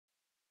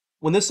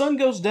When the sun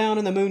goes down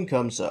and the moon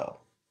comes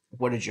up,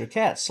 where does your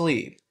cat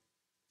sleep?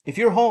 If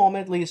your home,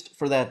 at least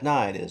for that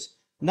night, is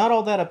not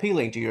all that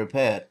appealing to your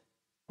pet,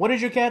 where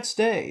does your cat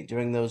stay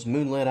during those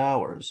moonlit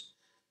hours?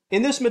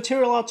 In this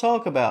material, I'll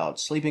talk about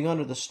sleeping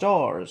under the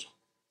stars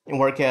and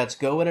where cats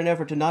go in an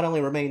effort to not only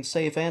remain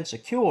safe and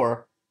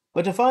secure,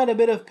 but to find a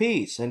bit of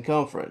peace and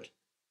comfort.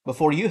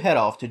 Before you head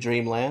off to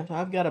dreamland,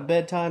 I've got a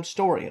bedtime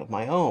story of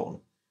my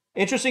own.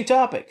 Interesting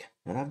topic,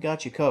 and I've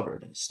got you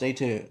covered. Stay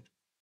tuned.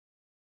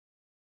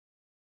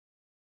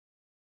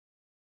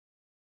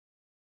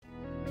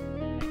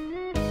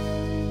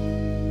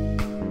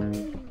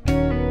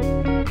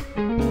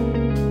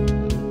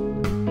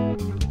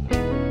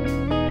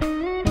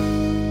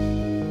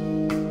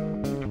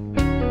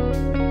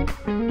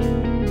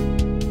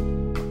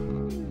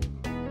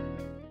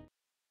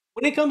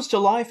 When it comes to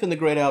life in the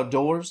great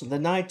outdoors, the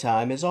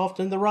nighttime is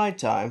often the right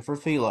time for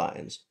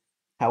felines.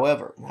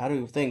 However, how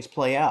do things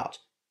play out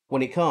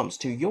when it comes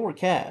to your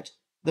cat,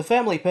 the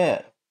family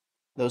pet?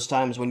 Those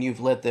times when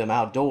you've let them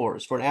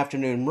outdoors for an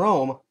afternoon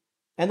roam,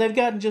 and they've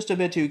gotten just a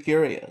bit too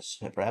curious,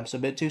 and perhaps a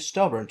bit too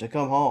stubborn to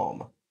come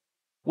home.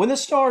 When the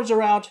stars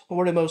are out,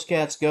 where do most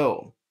cats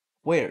go?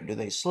 Where do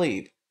they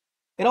sleep?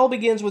 It all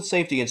begins with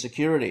safety and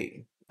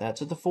security.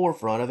 That's at the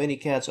forefront of any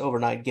cat's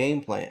overnight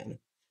game plan.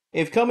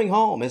 If coming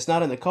home is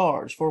not in the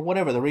cards for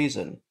whatever the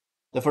reason,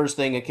 the first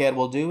thing a cat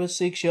will do is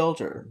seek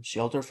shelter,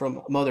 shelter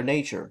from Mother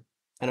Nature,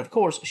 and of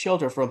course,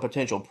 shelter from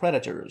potential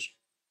predators.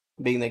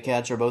 Being that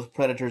cats are both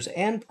predators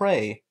and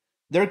prey,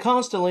 they're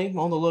constantly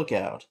on the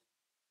lookout.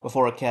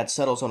 Before a cat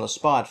settles on a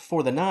spot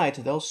for the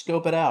night, they'll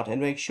scope it out and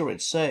make sure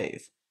it's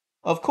safe.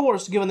 Of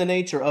course, given the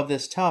nature of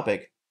this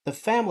topic, the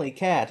family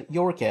cat,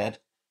 your cat,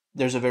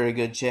 there's a very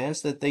good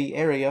chance that the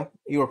area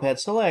your pet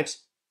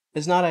selects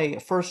is not a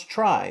first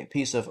try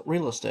piece of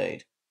real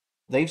estate.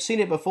 They've seen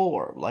it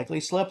before, likely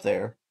slept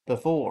there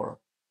before.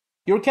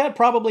 Your cat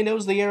probably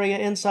knows the area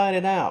inside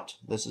and out.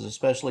 This is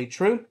especially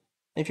true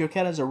if your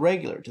cat is a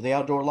regular to the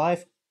outdoor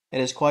life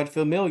and is quite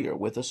familiar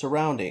with the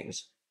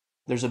surroundings.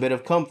 There's a bit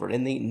of comfort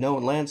in the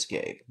known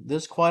landscape.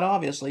 This quite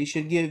obviously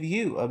should give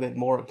you a bit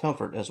more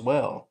comfort as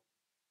well.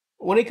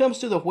 When it comes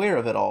to the where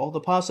of it all, the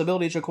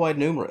possibilities are quite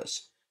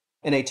numerous.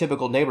 In a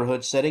typical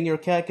neighborhood setting, your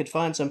cat could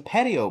find some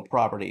patio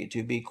property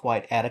to be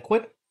quite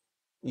adequate,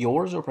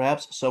 yours or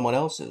perhaps someone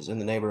else's in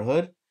the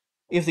neighborhood.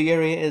 If the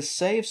area is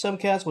safe, some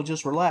cats will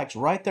just relax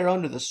right there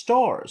under the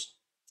stars,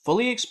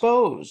 fully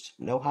exposed,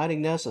 no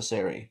hiding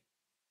necessary.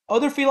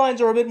 Other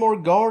felines are a bit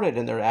more guarded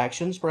in their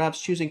actions,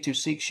 perhaps choosing to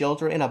seek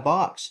shelter in a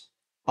box,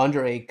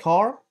 under a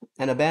car,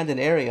 an abandoned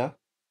area,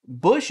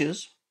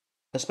 bushes,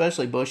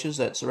 especially bushes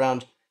that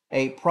surround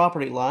a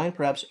property line,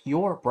 perhaps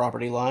your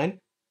property line.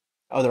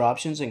 Other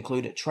options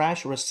include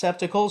trash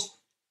receptacles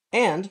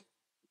and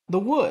the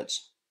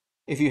woods.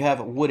 If you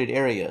have wooded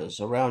areas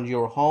around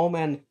your home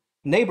and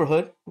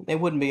neighborhood, it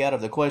wouldn't be out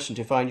of the question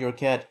to find your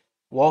cat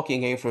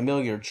walking a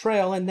familiar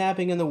trail and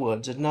napping in the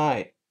woods at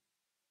night.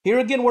 Here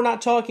again, we're not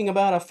talking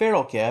about a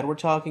feral cat, we're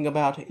talking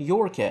about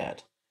your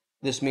cat.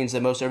 This means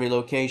that most every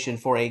location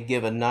for a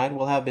given night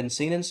will have been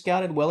seen and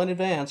scouted well in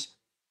advance.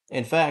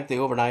 In fact, the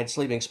overnight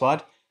sleeping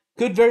spot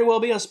could very well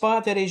be a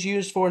spot that is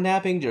used for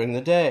napping during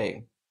the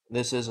day.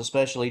 This is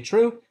especially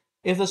true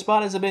if the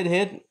spot is a bit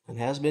hidden and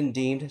has been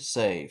deemed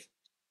safe.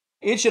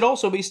 It should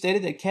also be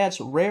stated that cats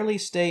rarely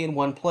stay in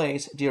one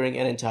place during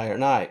an entire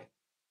night.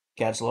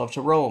 Cats love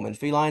to roam, and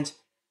felines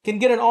can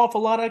get an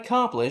awful lot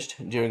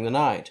accomplished during the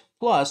night.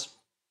 Plus,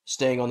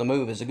 staying on the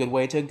move is a good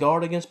way to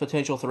guard against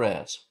potential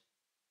threats.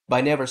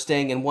 By never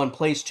staying in one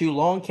place too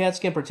long, cats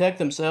can protect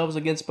themselves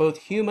against both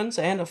humans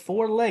and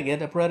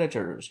four-legged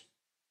predators.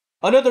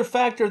 Another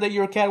factor that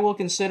your cat will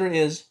consider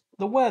is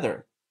the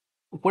weather.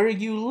 Where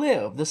you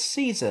live, the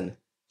season.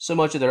 So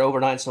much of their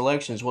overnight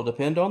selections will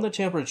depend on the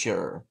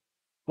temperature.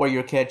 Where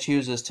your cat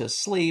chooses to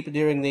sleep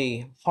during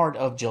the heart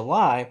of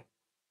July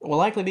will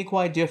likely be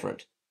quite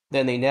different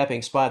than the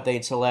napping spot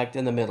they'd select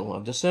in the middle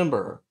of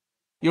December.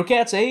 Your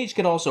cat's age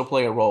can also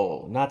play a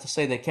role. Not to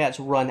say that cats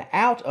run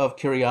out of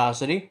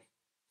curiosity,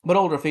 but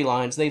older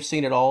felines, they've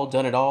seen it all,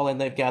 done it all,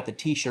 and they've got the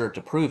t-shirt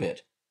to prove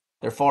it.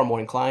 They're far more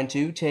inclined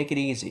to take it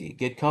easy,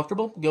 get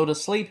comfortable, go to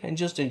sleep, and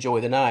just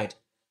enjoy the night.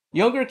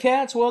 Younger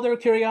cats, well, their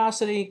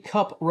curiosity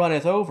cup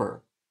runneth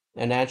over,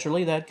 and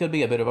naturally that could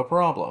be a bit of a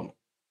problem.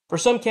 For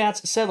some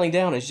cats, settling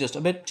down is just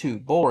a bit too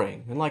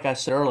boring, and like I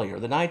said earlier,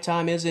 the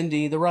nighttime is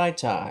indeed the right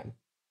time.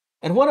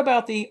 And what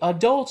about the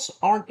adults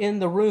aren't in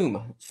the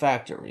room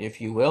factor,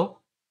 if you will?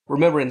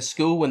 Remember in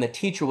school when the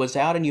teacher was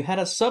out and you had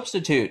a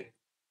substitute?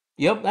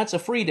 Yep, that's a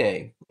free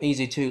day.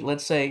 Easy to,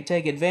 let's say,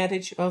 take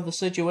advantage of the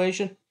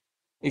situation.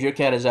 If your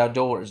cat is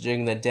outdoors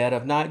during the dead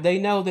of night, they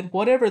know that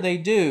whatever they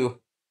do,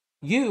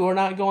 you are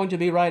not going to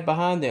be right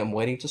behind them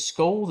waiting to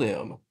scold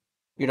them.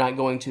 You're not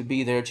going to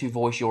be there to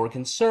voice your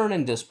concern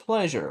and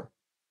displeasure.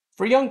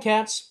 For young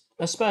cats,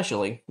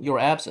 especially, your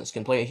absence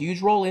can play a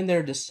huge role in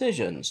their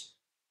decisions.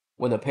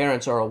 When the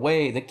parents are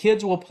away, the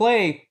kids will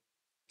play.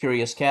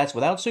 Curious cats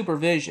without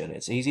supervision,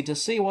 it's easy to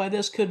see why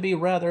this could be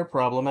rather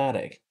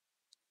problematic.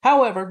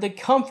 However, the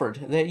comfort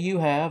that you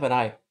have, and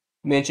I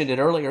mentioned it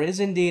earlier, is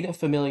indeed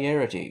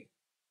familiarity.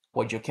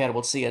 What your cat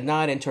will see at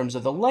night in terms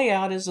of the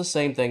layout is the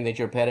same thing that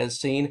your pet has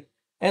seen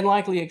and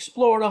likely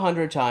explored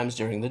 100 times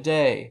during the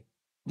day.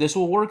 This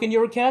will work in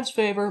your cat's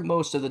favor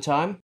most of the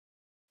time,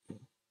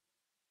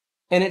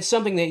 and it's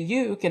something that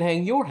you can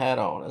hang your hat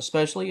on,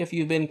 especially if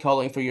you've been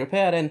calling for your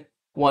pet and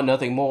want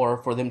nothing more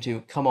for them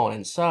to come on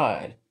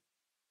inside.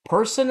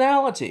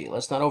 Personality.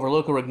 Let's not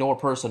overlook or ignore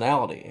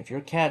personality. If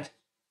your cat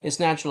is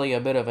naturally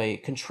a bit of a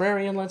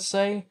contrarian, let's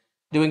say,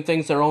 doing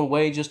things their own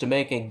way just to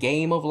make a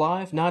game of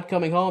life, not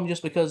coming home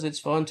just because it's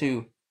fun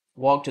to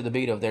walk to the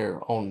beat of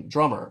their own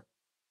drummer.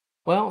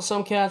 Well,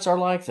 some cats are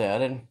like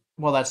that, and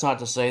while that's not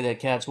to say that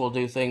cats will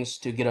do things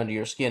to get under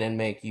your skin and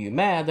make you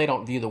mad, they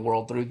don't view the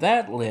world through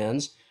that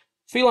lens.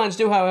 Felines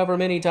do, however,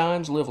 many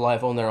times live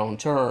life on their own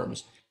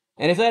terms.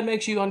 And if that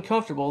makes you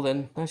uncomfortable,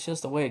 then that's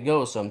just the way it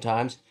goes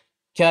sometimes.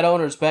 Cat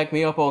owners back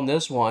me up on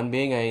this one.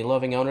 Being a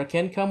loving owner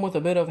can come with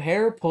a bit of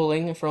hair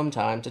pulling from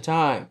time to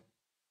time.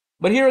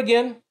 But here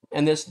again,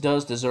 and this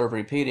does deserve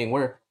repeating,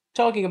 we're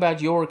talking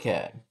about your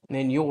cat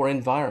and your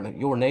environment,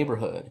 your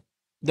neighborhood.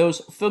 Those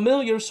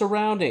familiar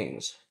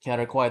surroundings. Cat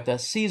are quite the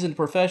seasoned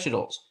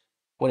professionals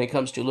when it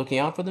comes to looking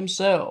out for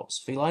themselves.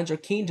 Felines are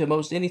keen to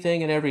most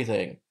anything and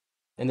everything,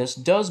 and this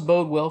does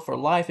bode well for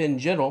life in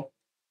general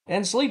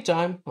and sleep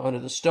time under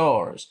the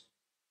stars.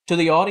 To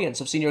the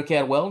audience of Senior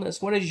Cat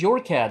Wellness, where does your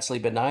cat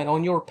sleep at night?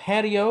 On your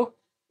patio,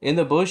 in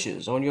the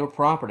bushes, on your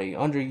property,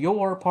 under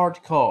your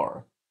parked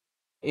car?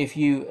 If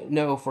you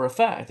know for a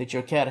fact that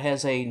your cat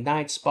has a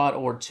night spot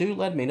or two,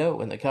 let me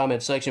know in the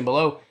comment section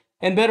below.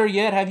 And better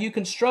yet, have you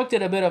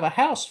constructed a bit of a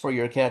house for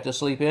your cat to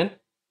sleep in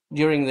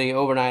during the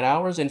overnight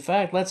hours? In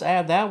fact, let's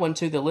add that one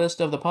to the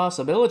list of the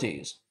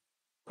possibilities.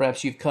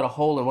 Perhaps you've cut a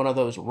hole in one of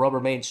those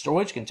Rubbermaid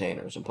storage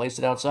containers and placed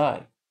it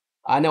outside.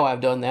 I know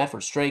I've done that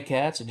for stray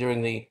cats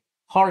during the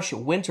harsh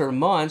winter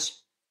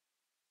months.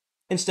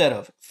 Instead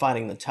of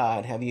fighting the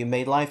tide, have you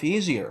made life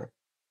easier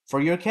for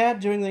your cat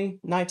during the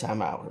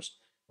nighttime hours?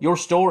 Your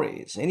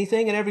stories,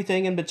 anything and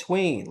everything in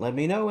between, let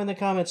me know in the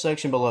comment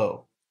section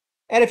below.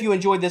 And if you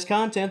enjoyed this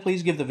content,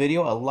 please give the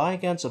video a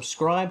like and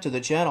subscribe to the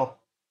channel.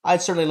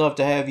 I'd certainly love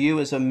to have you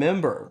as a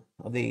member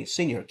of the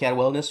Senior Cat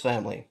Wellness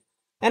family.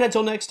 And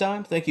until next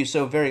time, thank you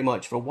so very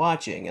much for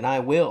watching, and I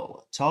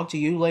will talk to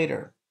you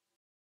later.